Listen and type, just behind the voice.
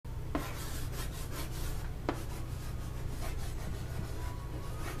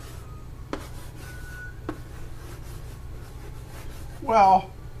Well,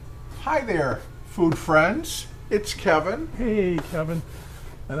 hi there, food friends. It's Kevin. Hey, Kevin.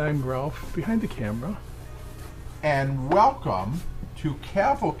 And I'm Ralph, behind the camera. And welcome to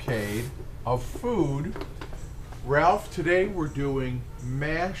Cavalcade of Food. Ralph, today we're doing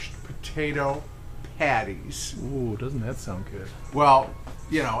mashed potato patties. Ooh, doesn't that sound good? Well,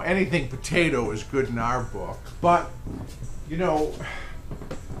 you know, anything potato is good in our book. But, you know,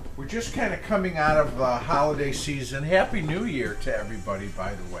 we're just kind of coming out of the holiday season. Happy New Year to everybody,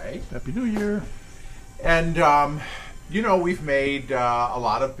 by the way. Happy New Year. And, you know, we've made a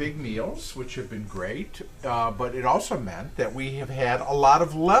lot of big meals, which have been great. But it also meant that we have had a lot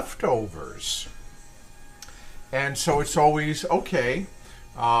of leftovers. And so it's always, okay,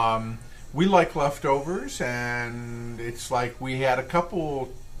 we like leftovers, and it's like we had a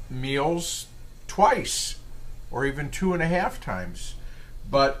couple meals twice, or even 2.5 times.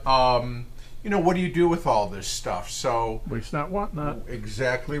 But, you know, what do you do with all this stuff? So Waste not, want not.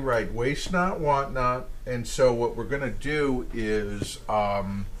 Exactly right. Waste not, want not. And so what we're going to do is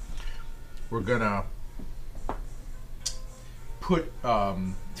we're going to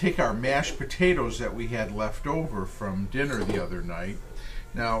take our mashed potatoes that we had left over from dinner the other night.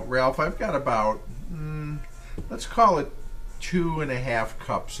 Now, Ralph, I've got about, let's call it 2.5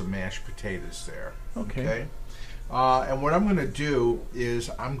 cups of mashed potatoes there. Okay. And what I'm going to do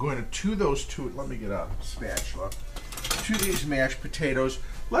is I'm going to let me get a spatula, to these mashed potatoes.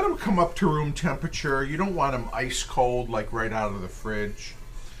 Let them come up to room temperature. You don't want them ice cold, like right out of the fridge.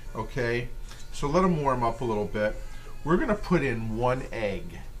 Okay? So let them warm up a little bit. We're going to put in 1 egg.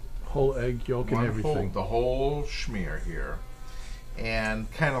 Whole egg yolk and everything. The whole schmear here.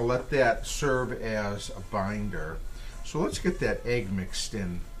 And kind of let that serve as a binder. So let's get that egg mixed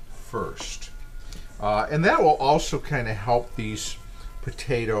in first. And that will also kind of help these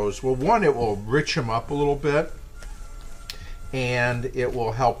potatoes. Well, one, it will rich them up a little bit, and it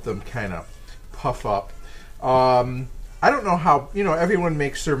will help them kind of puff up. I don't know how, you know, everyone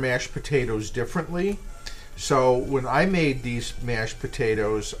makes their mashed potatoes differently. So when I made these mashed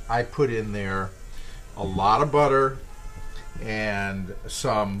potatoes, I put in there a lot of butter and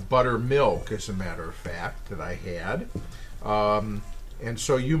some buttermilk, as a matter of fact, that I had. And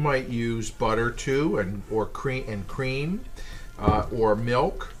so you might use butter too, or cream, or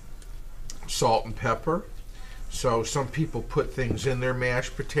milk, salt and pepper. So some people put things in their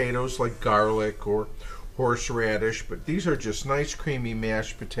mashed potatoes like garlic or horseradish, but these are just nice creamy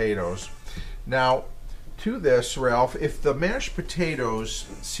mashed potatoes. Now, to this, Ralph, if the mashed potatoes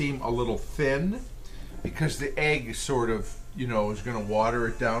seem a little thin, because the egg sort of, you know, is going to water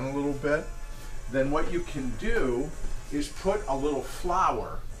it down a little bit, then what you can do is put a little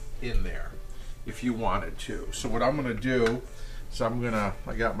flour in there if you wanted to. So what I'm going to do is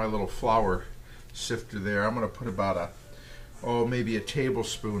I got my little flour sifter there. I'm going to put about maybe a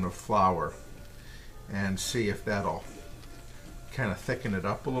tablespoon of flour and see if that'll kind of thicken it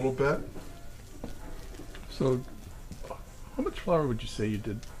up a little bit. So how much flour would you say you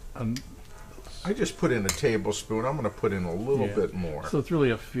did on those? I just put in a tablespoon. I'm going to put in a little bit more. So it's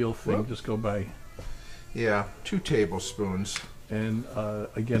really a feel thing. Well, just go by. Yeah, 2 tablespoons. And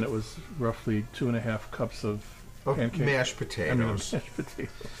again, it was roughly 2.5 cups of mashed potatoes. Mashed potatoes.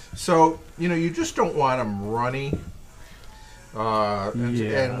 So, you know, you just don't want them runny.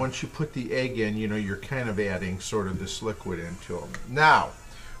 And once you put the egg in, you know, you're kind of adding sort of this liquid into them. Now,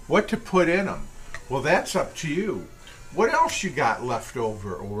 what to put in them? Well, that's up to you. What else you got left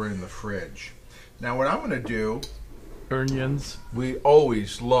over or in the fridge? Now, what I'm going to do, onions. We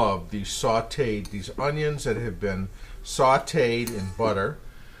always love these onions that have been sauteed in butter.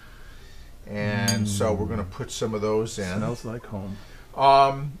 And so we're going to put some of those in. Smells like home.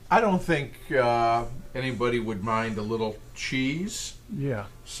 I don't think anybody would mind a little cheese. Yeah.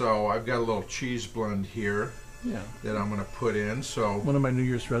 So I've got a little cheese blend here that I'm going to put in. So one of my New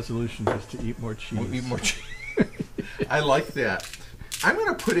Year's resolutions is to eat more cheese. We'll eat more cheese. I like that. I'm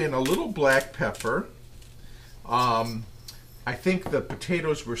going to put in a little black pepper. I think the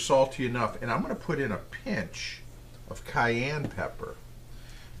potatoes were salty enough, and I'm going to put in a pinch of cayenne pepper.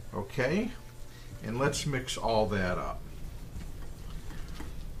 Okay? And let's mix all that up.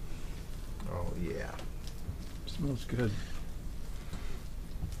 Oh, yeah. Smells good.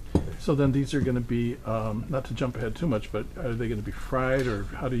 So then these are going to be, not to jump ahead too much, but are they going to be fried, or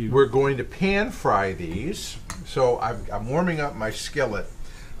how do you? We're going to pan fry these. So I'm warming up my skillet.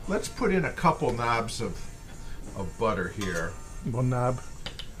 Let's put in a couple knobs of butter here. 1 knob,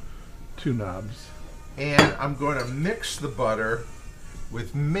 2 knobs. And I'm going to mix the butter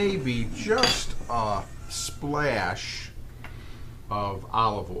with maybe just a splash of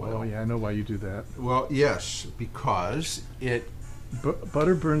olive oil. Oh yeah, I know why you do that. Well, yes, because it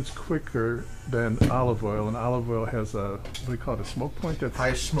butter burns quicker than olive oil, and olive oil has a, what do you call it, a smoke point? That's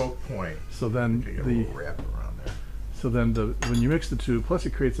High smoke point. so then Take a the little wrap around there. so then when you mix the two, plus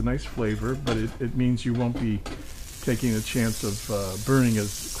it creates a nice flavor, but it means you won't be taking a chance of burning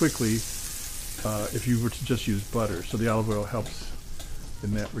as quickly if you were to just use butter. So the olive oil helps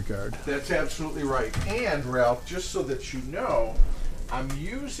in that regard. That's absolutely right. And Ralph, just so that you know, I'm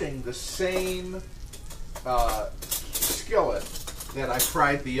using the same skillet that I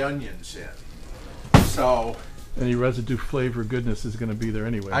fried the onions in. So Any residue flavor goodness is going to be there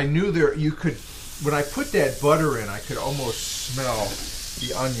anyway. I knew you could, when I put that butter in, I could almost smell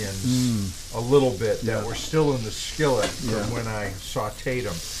the onions a little bit that were still in the skillet from when I sauteed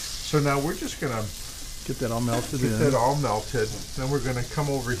them. So now we're just going to get that all melted get that all melted. Then we're going to come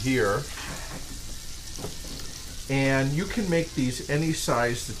over here. And you can make these any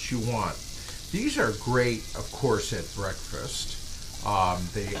size that you want. These are great, of course, at breakfast.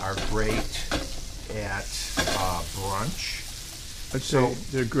 They are great at brunch. I'd say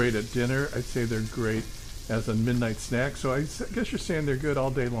they're great at dinner. I'd say they're great as a midnight snack. So I guess you're saying they're good all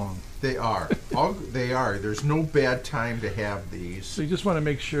day long. They are. They are. There's no bad time to have these. So you just want to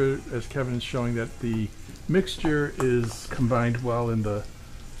make sure, as Kevin is showing, that the mixture is combined well in the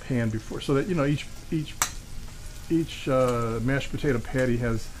pan before, so that each mashed potato patty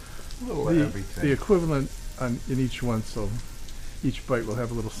has A little of everything. the equivalent in each one. So each bite will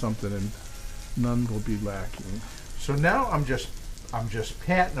have a little something, and none will be lacking. So now I'm just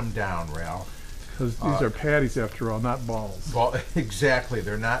patting them down, Ralph. Because these are patties, after all, not balls. Well, exactly.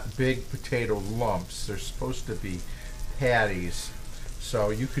 They're not big potato lumps. They're supposed to be patties. So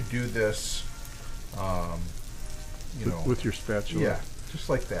you could do this, with your spatula. Yeah, just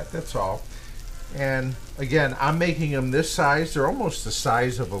like that. That's all. And again, I'm making them this size. They're almost the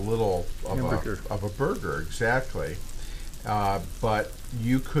size of a burger, exactly. But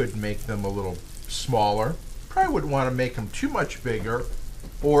you could make them a little smaller. Probably wouldn't want to make them too much bigger,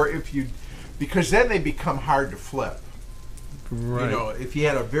 because then they become hard to flip. Right. If you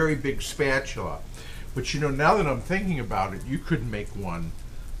had a very big spatula. But now that I'm thinking about it, you could make one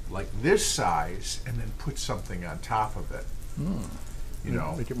like this size and then put something on top of it.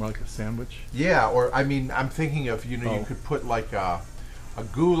 Make it more like a sandwich. Yeah, or I'm thinking of you could put like a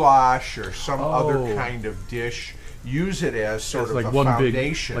goulash or some other kind of dish. Use it as sort of like a one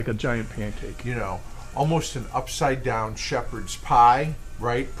foundation, like a giant pancake. Almost an upside down shepherd's pie.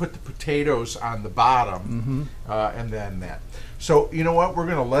 Right, put the potatoes on the bottom, and then that. So you know what? We're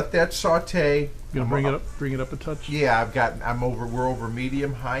going to let that saute. You gonna bring it up a touch? Yeah, we're over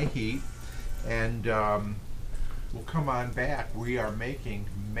medium-high heat, and we'll come on back. We are making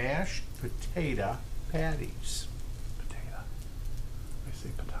mashed potato patties. Potato. I say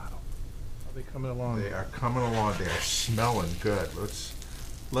potato. Are they coming along? They are coming along. They are smelling good.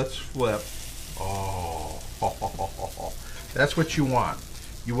 Let's flip. Oh, that's what you want.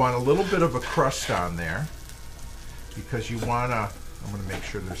 You want a little bit of a crust on there because you want to. I'm going to make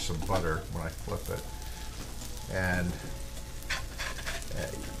sure there's some butter when I flip it, and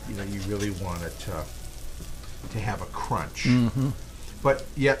you really want it to have a crunch, but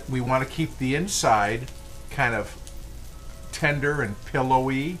yet we want to keep the inside kind of tender and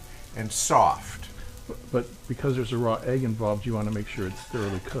pillowy and soft. But because there's a raw egg involved, you want to make sure it's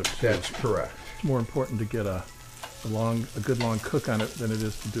thoroughly cooked. That's correct. It's more important to get a good long cook on it than it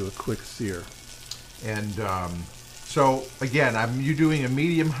is to do a quick sear. And so again, you're doing a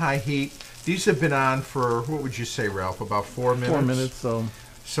medium-high heat. These have been on for, what would you say, Ralph? About 4 minutes. 4 minutes.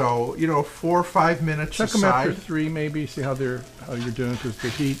 So 4 or 5 minutes. Check aside. them after 3, maybe. See how you're doing, because the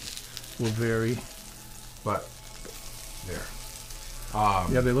heat will vary. But there.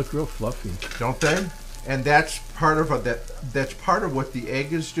 Yeah, they look real fluffy, don't they? And that's part of That's part of what the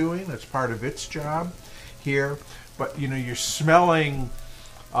egg is doing. That's part of its job here. But you're smelling.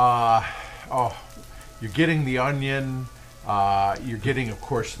 You're getting the onion. You're getting, of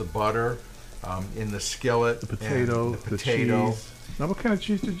course, the butter in the skillet. the potato, the cheese. Now, what kind of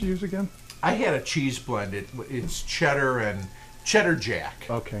cheese did you use again? I had a cheese blend. It's cheddar and cheddar jack.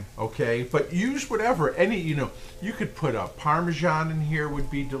 Okay. Okay, but use whatever. You could put a Parmesan in here,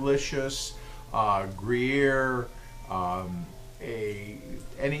 would be delicious. Gruyere,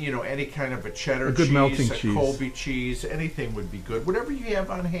 any kind of a cheddar a good cheese, melting a cheese. Colby cheese, anything would be good. Whatever you have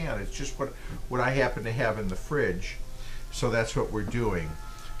on hand. It's just what I happen to have in the fridge. So that's what we're doing.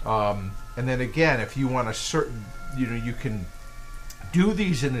 And then again, if you want you can do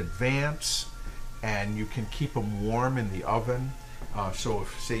these in advance, and you can keep them warm in the oven. So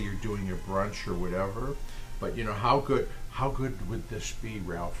if, say, you're doing your brunch or whatever, but how good would this be,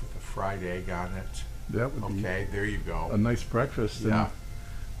 Ralph, with a fried egg on it? That would be Okay, there you go. a nice breakfast. Yeah.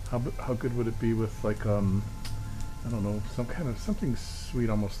 And how good would it be with like I don't know, something sweet,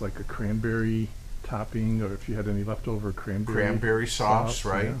 almost like a cranberry topping, or if you had any leftover Cranberry sauce,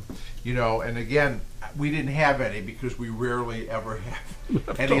 right? Yeah. You know, and again, we didn't have any because we rarely ever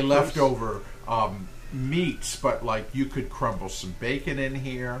have any Leftovers. leftover meats, but like you could crumble some bacon in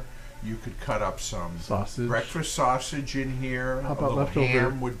here. You could cut up some Sausage. breakfast sausage in here. How A about little leftover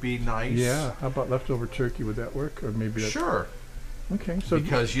ham would be nice. Yeah. How about leftover turkey? Would that work? Or maybe that's, Sure. Okay. So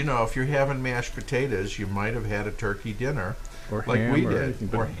Because, you know, if you're having mashed potatoes, you might have had a turkey dinner. or like ham we or did. anything.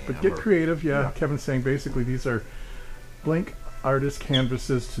 Or But ham get or- creative. Yeah. yeah. Kevin's saying basically these are blank artist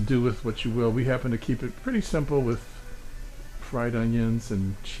canvases to do with what you will. We happen to keep it pretty simple with fried onions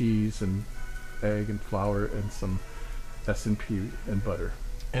and cheese and egg and flour and some S&P and butter.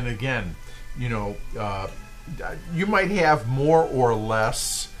 And again, you know, you might have more or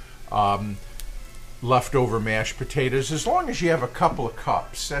less leftover mashed potatoes as long as you have a couple of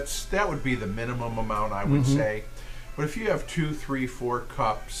cups. That would be the minimum amount, I would say. But if you have 2, 3, 4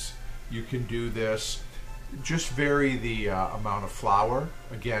 cups, you can do this. Just vary the amount of flour.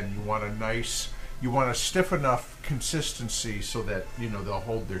 Again, you want a stiff enough consistency so that, you know, they'll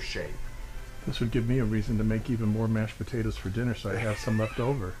hold their shape. This would give me a reason to make even more mashed potatoes for dinner, so I have some left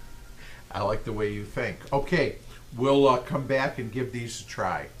over. I like the way you think. Okay, we'll come back and give these a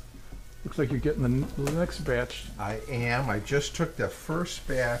try. Looks like you're getting the next batch. I am. I just took the first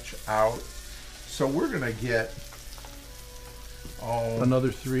batch out. So we're going to get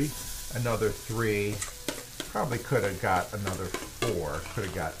Another 3. another 3. Probably could have got another 4. Could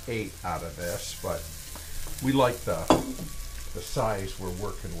have got 8 out of this, but we like the size we're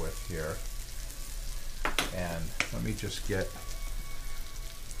working with here. And let me just get,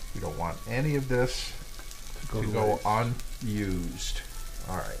 we don't want any of this to go unused.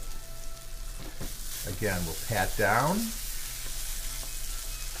 All right. Again, we'll pat down.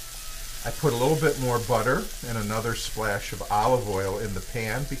 I put a little bit more butter and another splash of olive oil in the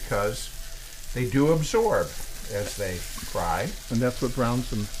pan because they do absorb as they fry. And that's what browns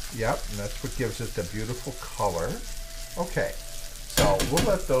them. Yep, and that's what gives it the beautiful color. Okay, so we'll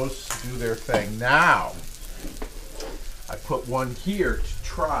let those do their thing. Now, I put one here to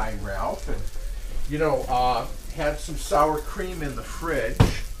try, Ralph, and you know, had some sour cream in the fridge,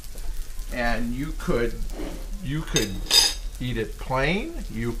 and you could eat it plain.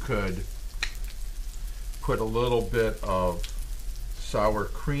 You could put a little bit of sour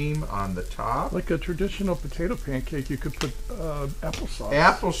cream on the top. Like a traditional potato pancake, you could put applesauce.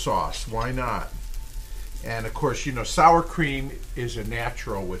 Applesauce, why not? And of course, you know, sour cream is a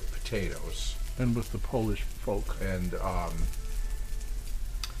natural with potatoes. And with the Polish folk. And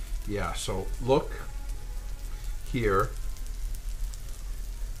yeah, so look here.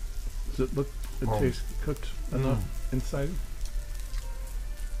 Does it look, it tastes cooked enough inside?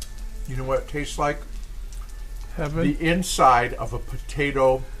 You know what it tastes like? Heaven? The inside of a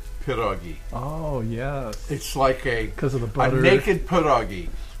potato pierogi. Oh, yes. It's like Because of the butter. a naked pierogi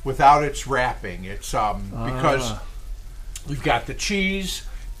without its wrapping. It's because you've got the cheese,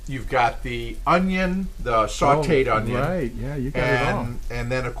 you've got the onion, the sauteed onion. Right, yeah, you got it all.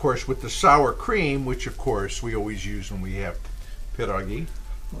 And then, of course, with the sour cream, which, of course, we always use when we have pierogi.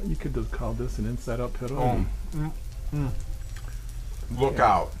 Well, you could have called this an inside-out pierogi. Look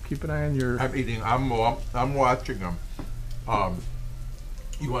out. Keep an eye on your... I'm eating. I'm watching them.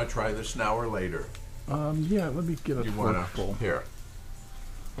 You want to try this now or later? Yeah, let me get a forkful. Here.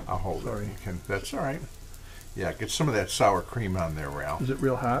 I'll hold Sorry. it. You can, that's all right. Yeah, get some of that sour cream on there, Ralph. Is it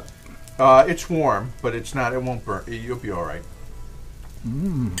real hot? It's warm, but it's not. It won't burn. You'll be all right.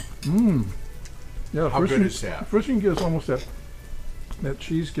 Yeah, How good is that? First thing you get is almost that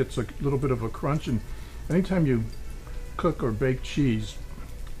cheese gets a little bit of a crunch, and anytime you cook or bake cheese,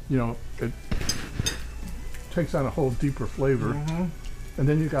 you know, it takes on a whole deeper flavor. And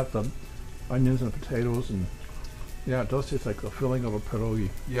then you got the onions and the potatoes, and yeah, it does taste like the filling of a pierogi.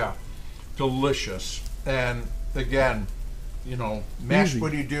 Yeah, delicious. And again, you know, mashed. Easy.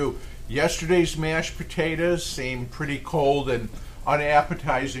 What do you do? Yesterday's mashed potatoes seem pretty cold and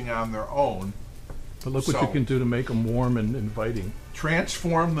unappetizing on their own. But look what So- you can do to make them warm and inviting.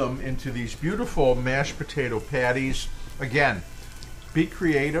 Transform them into these beautiful mashed potato patties. Again, be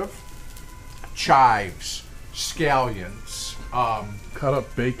creative. Chives, scallions, Cut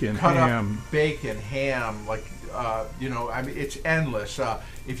up bacon, cut ham. up bacon, ham. Like you know, I mean, it's endless.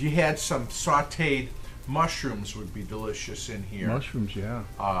 If you had some sauteed mushrooms, would be delicious in here. Mushrooms, yeah.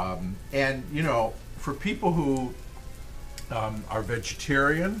 And you know, for people who are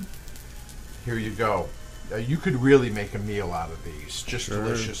vegetarian, here you go. You could really make a meal out of these. Just Sure.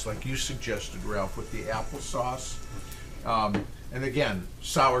 delicious, like you suggested, Ralph, with the applesauce. And again,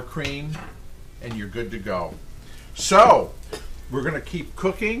 sour cream, and you're good to go. So, we're going to keep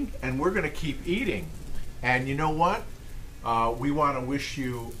cooking, and we're going to keep eating. And you know what? We want to wish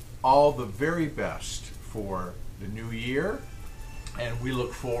you all the very best for the new year. And we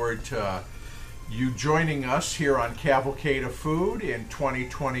look forward to you joining us here on Cavalcade of Food in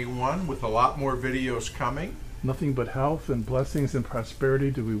 2021 with a lot more videos coming. Nothing but health and blessings and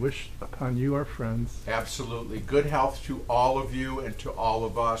prosperity do we wish upon you, our friends. Absolutely. Good health to all of you and to all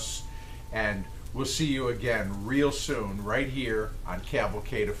of us. And we'll see you again real soon right here on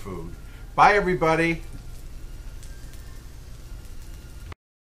Cavalcade of Food. Bye, everybody.